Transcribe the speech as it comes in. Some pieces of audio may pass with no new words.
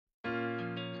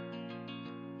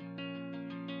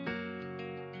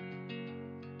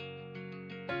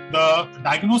The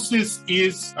diagnosis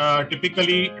is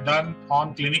typically done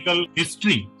on clinical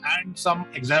history and some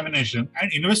examination.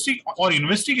 And for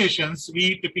investigations,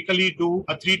 we typically do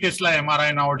a 3 Tesla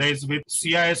MRI nowadays with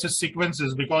CISS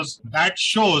sequences, because that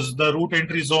shows the root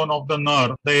entry zone of the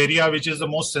nerve, the area which is the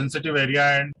most sensitive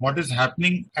area and what is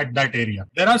happening at that area.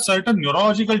 There are certain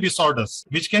neurological disorders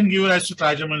which can give rise to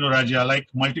trigeminal neuralgia, like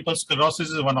multiple sclerosis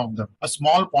is one of them. A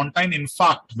small pontine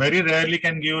infarct very rarely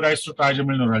can give rise to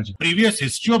trigeminal neuralgia. Previous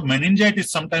history of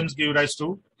meningitis sometimes give rise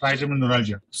to trigeminal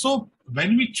neuralgia. So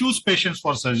when we choose patients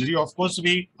for surgery, of course,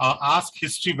 we ask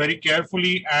history very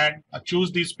carefully and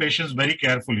choose these patients very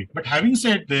carefully. But having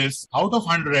said this, out of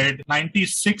 100,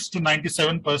 96 to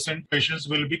 97% patients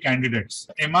will be candidates.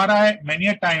 MRI, many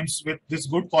a times with this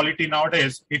good quality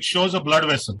nowadays, it shows a blood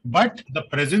vessel. But the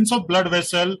presence of blood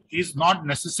vessel is not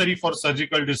necessary for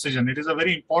surgical decision. It is a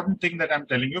very important thing that I'm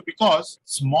telling you, because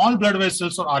small blood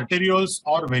vessels or arterioles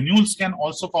or venules can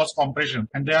also cause compression,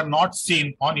 and they are not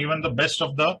seen on even the best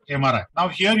of the MRI. Now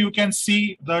here you can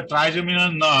see the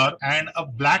trigeminal nerve and a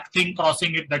black thing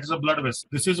crossing it, that is a blood vessel.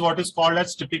 This is what is called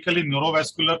as typically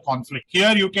neurovascular conflict.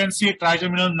 Here you can see a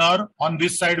trigeminal nerve on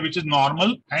this side which is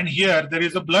normal, and here there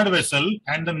is a blood vessel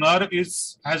and the nerve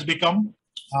has become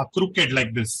crooked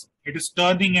like this. It is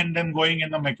turning and then going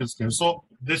in the mechanism. So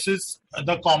this is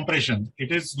the compression.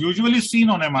 It is usually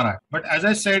seen on MRI. But as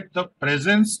I said, the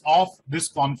presence of this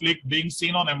conflict being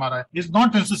seen on MRI is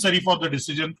not necessary for the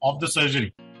decision of the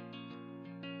surgery.